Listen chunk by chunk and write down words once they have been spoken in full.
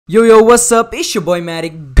Yo, what's up? It's your boy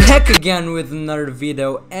Matic, back again with another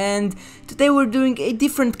video, and today we're doing a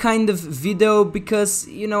different kind of video because,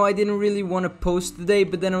 I didn't really want to post today,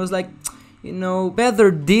 but then I was like, better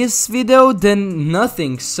this video than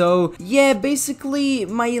nothing. So yeah, basically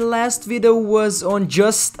my last video was on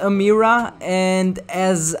Just Ameerah, and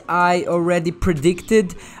as I already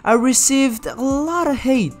predicted, I received a lot of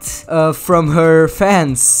hate from her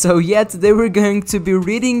fans. So yeah, today we're going to be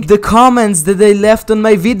reading the comments that they left on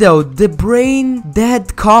my video, the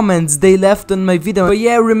Braindead comments they left on my video. But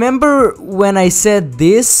yeah, remember when I said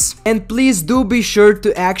this? And please do be sure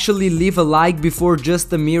to actually leave a like before Just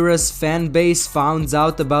Ameerah's fan base found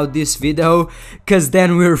out about this video, cause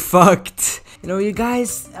then we're fucked. You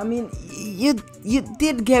guys, I mean, you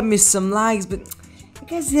did get me some likes, but you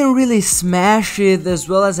guys didn't really smash it as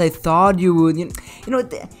well as I thought you would. You know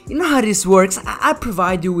how this works. I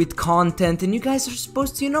provide you with content, and you guys are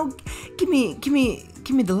supposed to, give me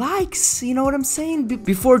the likes, you know what I'm saying?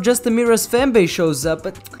 Before Just Ameerah's fanbase shows up,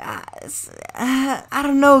 but I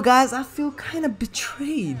don't know, guys, I feel kind of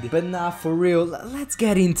betrayed. But nah, for real, let's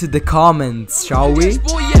get into the comments, shall we?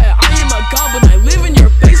 Boy, yeah, I am a goblin, I live in your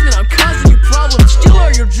basement, I'm causing you problems, steal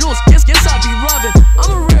all your jewels, guess I be robbing,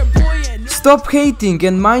 I'm a rare boy, yeah. Stop hating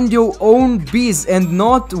and mind your own biz and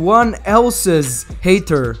not one else's,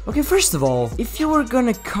 hater. Okay, first of all, if you were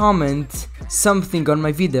gonna comment something on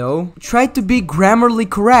my video, try to be grammarly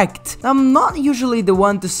correct. I'm not usually the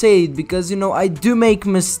one to say it because, I do make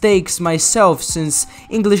mistakes myself since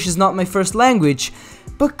English is not my first language.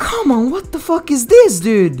 But come on, what the fuck is this,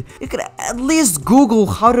 dude? You could at least Google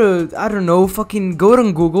how to, I don't know, fucking go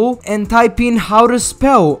to Google and type in how to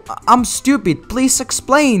spell I'm stupid, please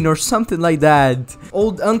explain, or something like that.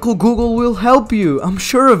 Old Uncle Google will help you, I'm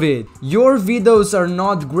sure of it. Your videos are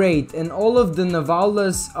not great and all of the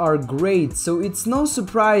novellas are great, so it's no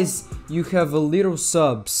surprise you have a little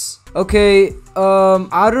subs. Okay,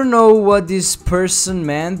 I don't know what this person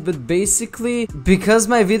meant, but basically, because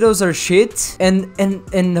my videos are shit, and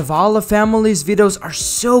Navala family's videos are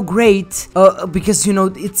so great, because,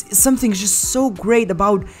 it's something just so great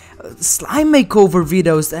about slime makeover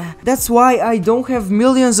videos, that's why I don't have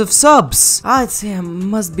millions of subs. It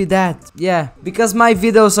must be that, yeah, because my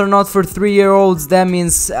videos are not for 3-year-olds, that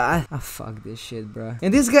means, fuck this shit, bro.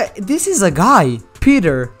 And this is a guy,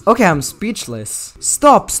 Peter. Okay, I'm speechless.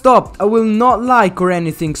 Stop, I will not like or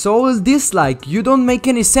anything, so I will dislike. You don't make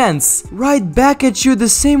any sense. Right back at you the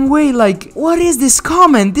same way, like, what is this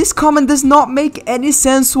comment? This comment does not make any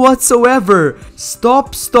sense whatsoever.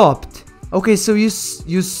 Stopped. Okay, so you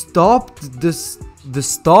stopped the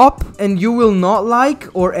stop and you will not like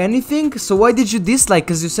or anything? So why did you dislike?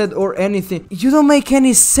 Because you said or anything. You don't make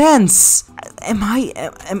any sense. Am I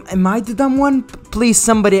the dumb one? Please,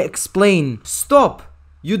 somebody explain. Stop.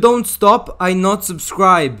 You don't stop, I not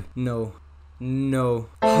subscribe. No.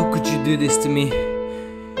 How could you do this to me?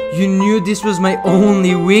 You knew this was my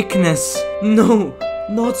only weakness. No,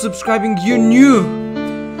 not subscribing. You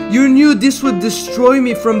knew this would destroy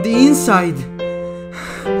me from the inside.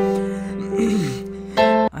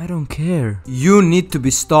 I don't care. You need to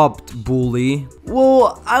be stopped, bully.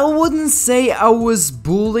 Well, I wouldn't say I was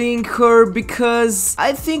bullying her because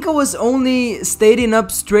I think I was only stating up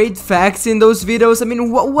straight facts in those videos. I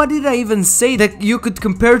mean, what did I even say that you could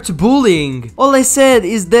compare to bullying? All I said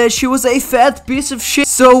is that she was a fat piece of shit.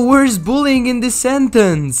 So where's bullying in this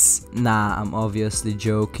sentence? Nah, I'm obviously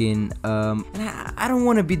joking. I don't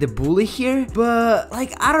want to be the bully here, but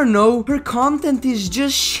like, I don't know, her content is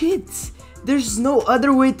just shit. There's no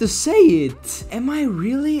other way to say it. Am I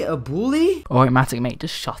really a bully? Alright, Matic, mate,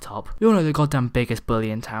 just shut up. You're not the goddamn biggest bully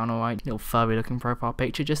in town, alright? Little furry looking profile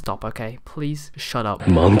picture, just stop, okay? Please, just shut up.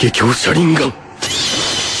 And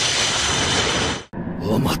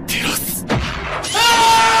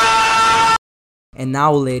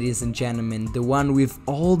now, ladies and gentlemen, the one we've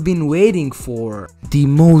all been waiting for. The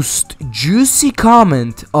most juicy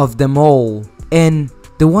comment of them all. And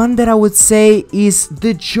the one that I would say is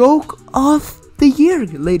the joke of the year,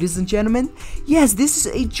 ladies and gentlemen. Yes, this is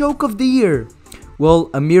a joke of the year. Well,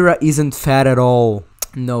 Ameerah isn't fat at all.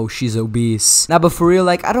 No, she's obese. Now, but for real,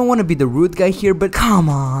 like, I don't want to be the rude guy here, but come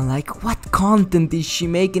on, like, what content is she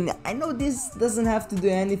making? I know this doesn't have to do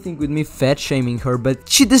anything with me fat shaming her, but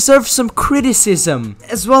she deserves some criticism,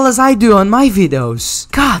 as well as I do on my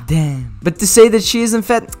videos. God damn. But to say that she isn't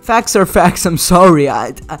fat, facts are facts, I'm sorry.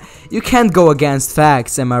 You can't go against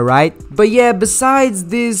facts, am I right? But yeah, besides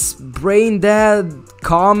this Braindead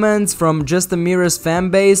comments from Just Ameerah's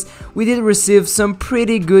fanbase, we did receive some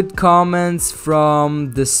pretty good comments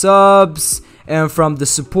from the subs and from the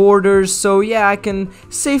supporters. So yeah, I can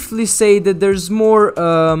safely say that there's more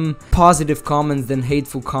positive comments than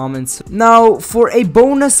hateful comments. Now for a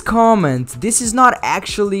bonus comment, this is not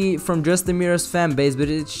actually from Just Ameerah's fan base, but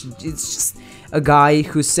it's just a guy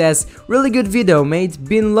who says, really good video mate,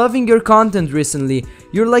 been loving your content recently,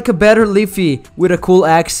 you're like a better Leafy with a cool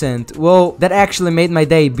accent. Well, that actually made my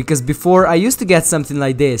day, because before I used to get something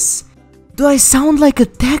like this. Do I sound like a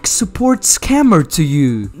tech support scammer to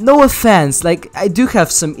you? No offense, like I do have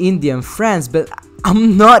some Indian friends, but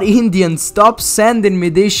I'm not Indian, stop sending me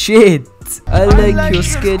this shit. I like your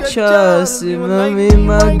sketches, my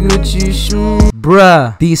Gucci shoes.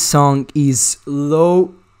 Bruh, this song is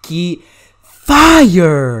low-key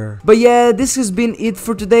fire. But yeah, this has been it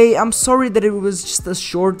for today. I'm sorry that it was just a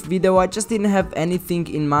short video. I just didn't have anything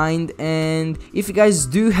in mind. And if you guys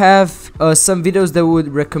do have some videos that would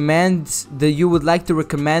recommend, that you would like to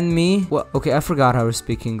recommend me, well, okay, I forgot how to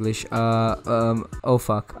speak English. Oh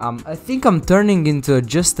fuck. I think I'm turning into a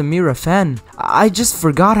Just Ameerah fan. I just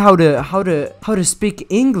forgot how to speak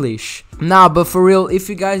English. Nah, but for real, if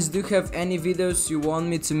you guys do have any videos you want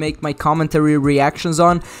me to make my commentary reactions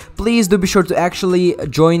on, please do be sure to actually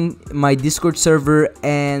join my Discord server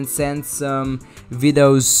and send some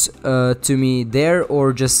videos to me there,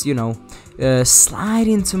 or just, you know, slide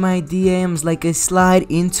into my DMs like I slide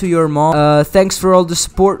into your mom. Thanks for all the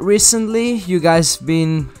support recently. You guys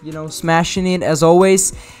been, you know, smashing it as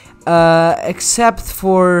always. Except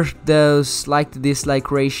for those like to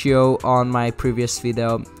dislike ratio on my previous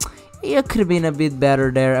video. It could have been a bit better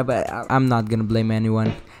there, but I'm not gonna blame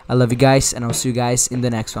anyone. I love you guys, and I'll see you guys in the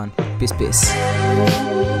next one. Peace,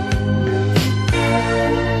 peace.